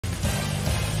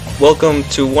Welcome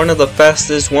to one of the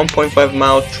fastest 1.5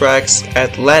 mile tracks,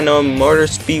 Atlanta Motor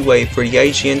Speedway for the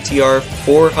IGNTR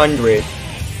 400.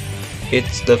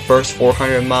 It's the first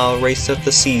 400 mile race of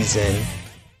the season.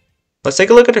 Let's take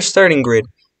a look at our starting grid.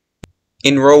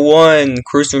 In row 1,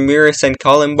 Cruz Ramirez and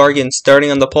Colin Bargan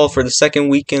starting on the pole for the second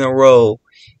week in a row.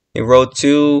 In row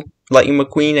 2, Lightning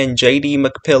McQueen and JD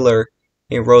McPillar.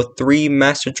 In row 3,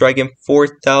 Master Dragon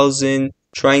 4000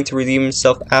 trying to redeem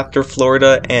himself after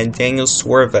Florida and Daniel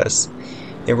Suarez.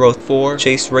 In row 4,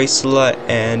 Chase Racela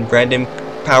and Brandon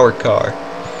Powercar.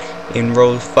 In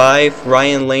row 5,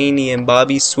 Ryan Laney and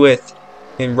Bobby Swift.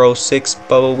 In row 6,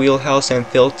 Bubba Wheelhouse and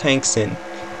Phil Tankson.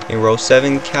 In row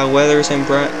 7, Cal Weathers and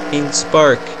Brian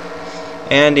Spark.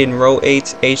 And in row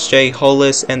 8, HJ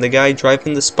Hollis and the guy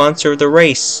driving the sponsor of the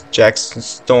race, Jackson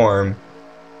Storm.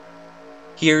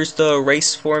 Here's the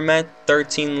race format: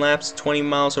 13 laps, 20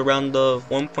 miles around the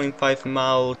 1.5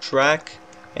 mile track,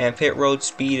 and pit road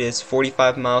speed is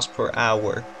 45 miles per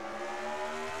hour.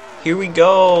 Here we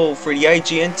go for the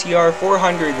IGNTR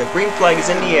 400. The green flag is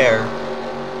in the air.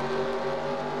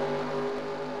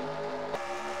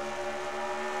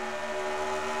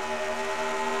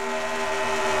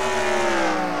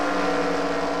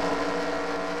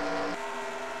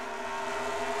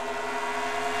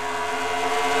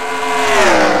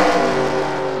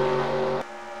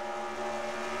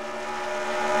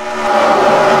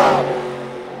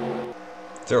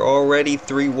 They're already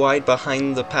 3 wide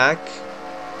behind the pack.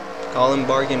 Colin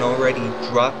Bargan already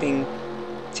dropping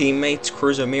teammates.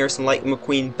 Cruz Ramirez and Lightning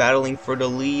McQueen battling for the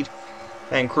lead.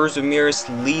 And Cruz Ramirez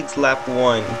leads lap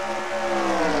 1.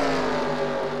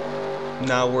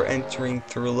 Now we're entering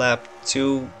through lap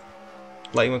 2.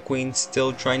 Lightning McQueen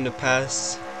still trying to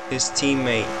pass his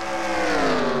teammate.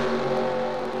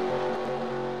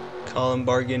 Colin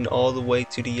Bargan all the way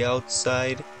to the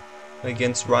outside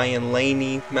against Ryan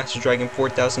Laney. Master Dragon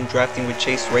 4000 drafting with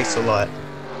Chase Racela.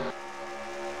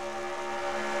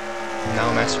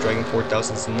 Now Master Dragon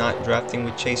 4000 is not drafting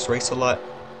with Chase Racela.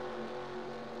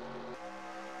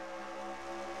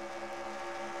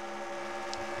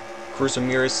 Cruz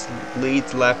Ramirez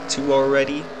leads lap 2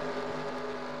 already.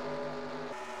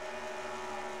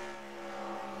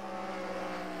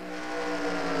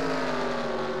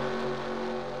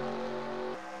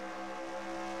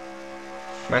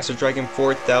 Master Dragon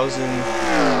 4000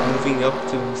 moving up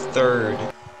to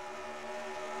 3rd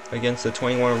against the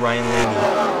 21 of Ryan Laney.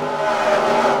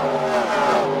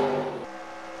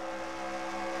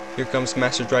 Here comes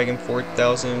Master Dragon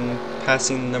 4000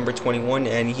 passing number 21,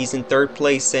 and he's in 3rd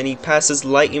place, and he passes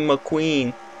Lightning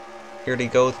McQueen. Here they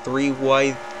go, 3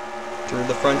 wide through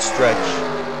the front stretch.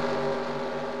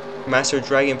 Master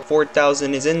Dragon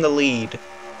 4000 is in the lead.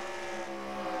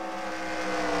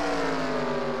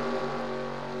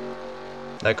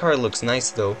 That car looks nice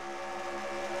though.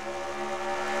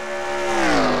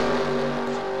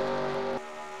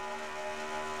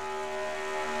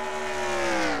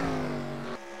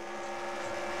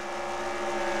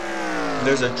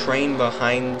 There's a train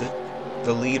behind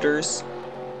the leaders.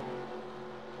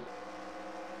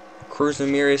 Cruz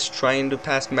Ramirez trying to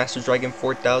pass Master Dragon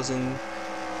 4000.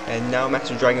 And now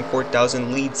Master Dragon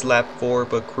 4000 leads lap 4,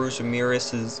 but Cruz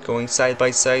Ramirez is going side by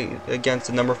side against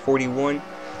the number 41.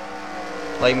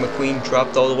 Lightning McQueen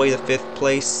dropped all the way to 5th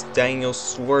place. Daniel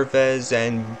Suarez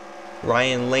and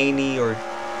Ryan Laney are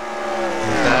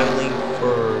battling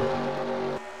for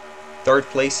 3rd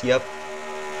place. Yep.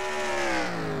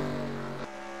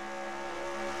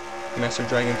 Master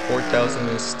Dragon 4000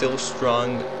 is still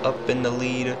strong, up in the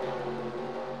lead.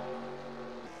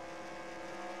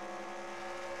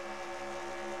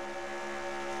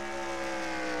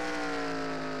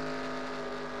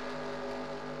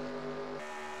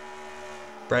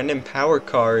 Brandon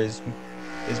Powercar is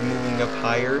moving up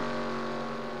higher.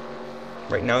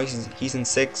 Right now he's in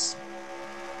 6th.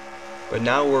 But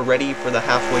now we're ready for the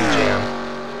halfway jam.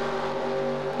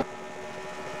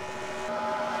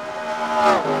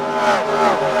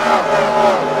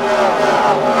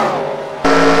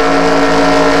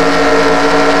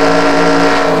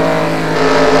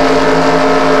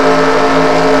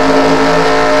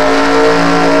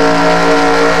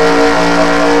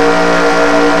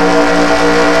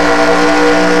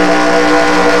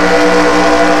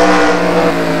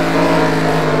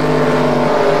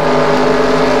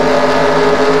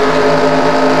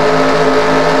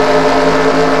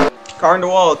 Car on the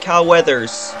wall, Cal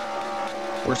Weathers.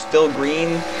 We're still green.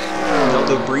 No,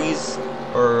 the breeze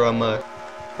or a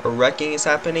wrecking is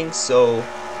happening, so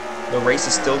the race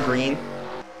is still green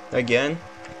again.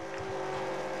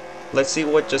 Let's see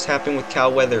what just happened with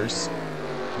Cal Weathers.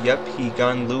 Yep, he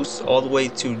gone loose all the way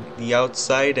to the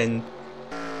outside and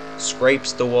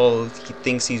scrapes the wall. He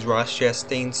thinks he's Ross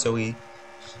Chastain, so he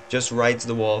just rides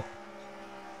the wall.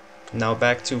 Now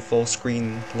back to full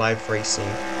screen live racing.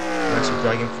 Master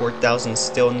Dragon 4000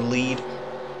 still in the lead.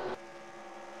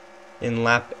 In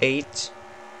lap 8.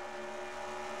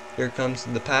 Here comes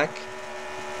the pack.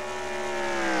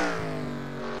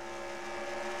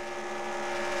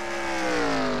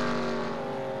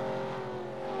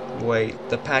 Wait,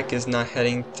 the pack is not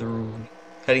heading to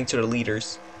the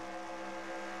leaders.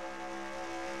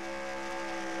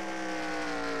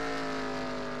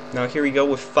 Now here we go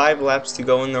with 5 laps to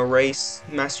go in the race.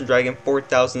 Master Dragon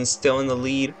 4000 still in the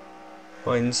lead.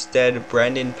 But instead,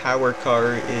 Brandon Power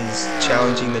Car is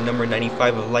challenging the number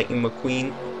 95 of Lightning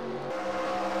McQueen.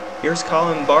 Here's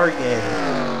Colin Bargan.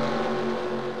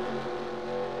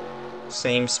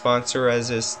 Same sponsor as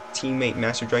his teammate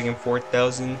Master Dragon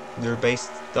 4000. They're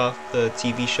based off the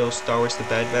TV show Star Wars The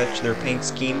Bad Batch, their paint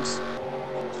schemes.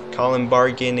 Colin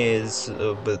Bargan is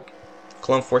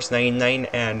Clone Force 99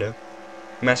 and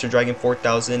Master Dragon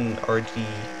 4000 are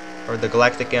the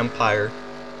Galactic Empire.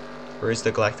 Or is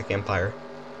the Galactic Empire.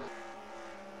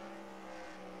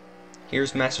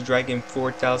 Here's Master Dragon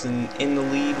 4000 in the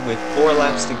lead with 4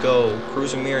 laps to go.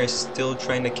 Cruz Ramirez still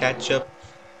trying to catch up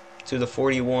to the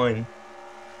 41.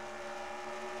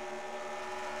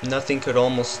 Nothing could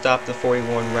almost stop the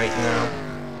 41 right now.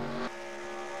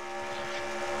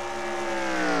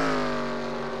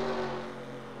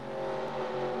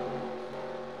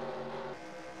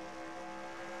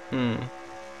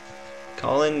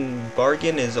 Colin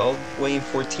Bargan is all the way in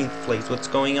 14th place. What's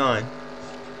going on?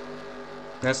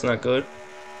 That's not good.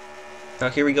 Now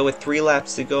here we go with 3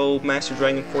 laps to go. Master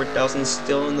Dragon 4000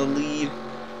 still in the lead.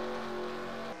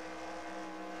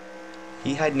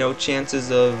 He had no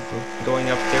chances of going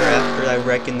up there after that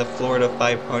wreck in the Florida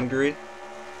 500.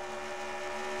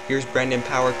 Here's Brandon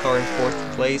Power Car in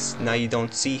 4th place. Now you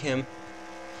don't see him.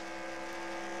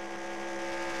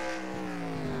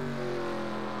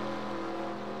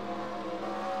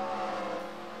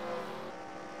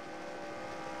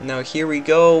 Now here we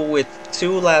go with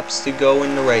 2 laps to go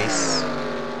in the race.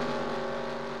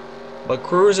 But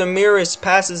Cruz Ramirez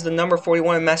passes the number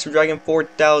 41 in Master Dragon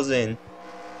 4000.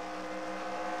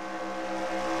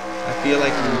 I feel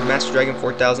like Master Dragon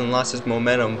 4000 lost his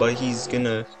momentum, but he's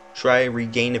gonna try to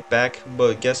regain it back.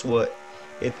 But guess what?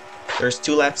 There's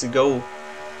 2 laps to go.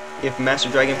 If Master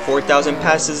Dragon 4000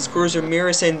 passes Cruz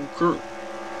Ramirez and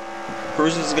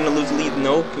Cruz is gonna lose the lead.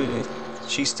 Nope,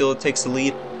 she still takes the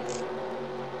lead.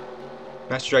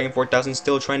 Master Dragon 4000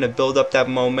 still trying to build up that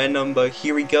momentum, but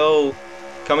here we go.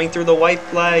 Coming through the white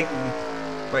flag.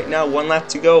 Right now, 1 lap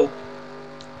to go.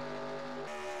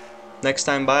 Next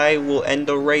time by, we'll end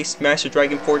the race. Master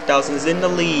Dragon 4000 is in the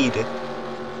lead.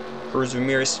 Cruz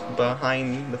Ramirez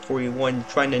behind the 41,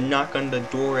 trying to knock on the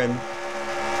door and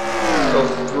go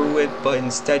through it, but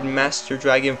instead Master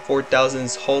Dragon 4000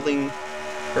 is holding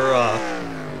her off.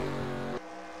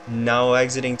 Now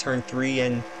exiting turn 3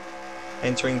 and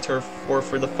entering turn 4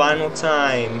 for the final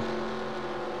time.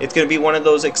 It's going to be one of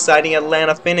those exciting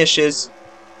Atlanta finishes.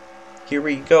 Here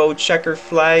we go, checker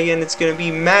flag, and it's going to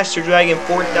be Master Dragon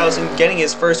 4000 getting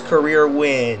his first career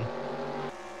win.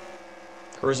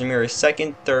 Cruz Ramirez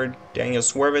 2nd, 3rd Daniel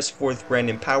Suarez, 4th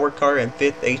Brandon Power Car, and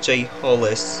 5th H.A.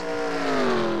 Hollis.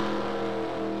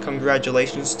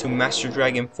 Congratulations to Master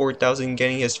Dragon 4000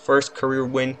 getting his first career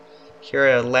win here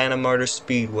at Atlanta Motor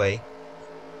Speedway.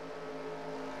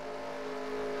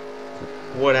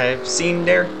 What I've seen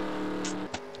there,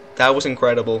 that was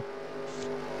incredible.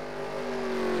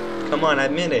 Come on,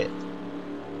 admit it.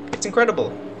 It's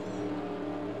incredible.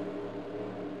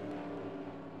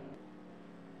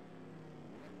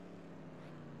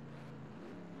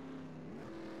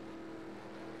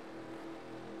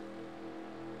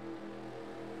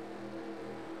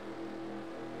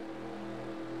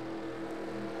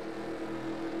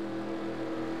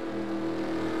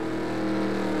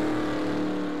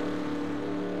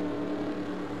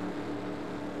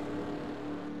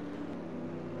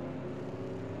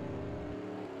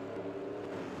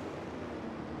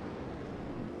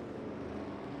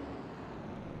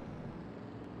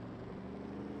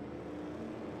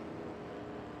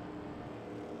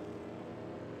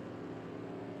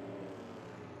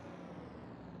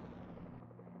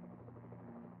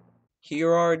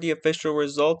 Here are the official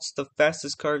results. The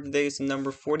fastest car today is the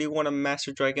number 41 of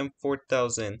Master Dragon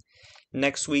 4000.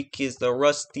 Next week is the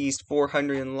Rusty's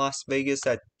 400 in Las Vegas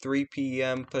at 3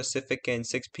 p.m. Pacific and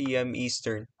 6 p.m.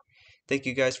 Eastern. Thank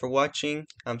you guys for watching.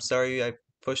 I'm sorry I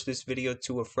pushed this video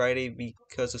to a Friday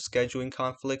because of scheduling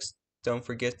conflicts. Don't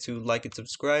forget to like and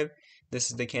subscribe.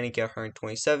 This is the IGNTR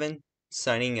 127,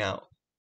 signing out.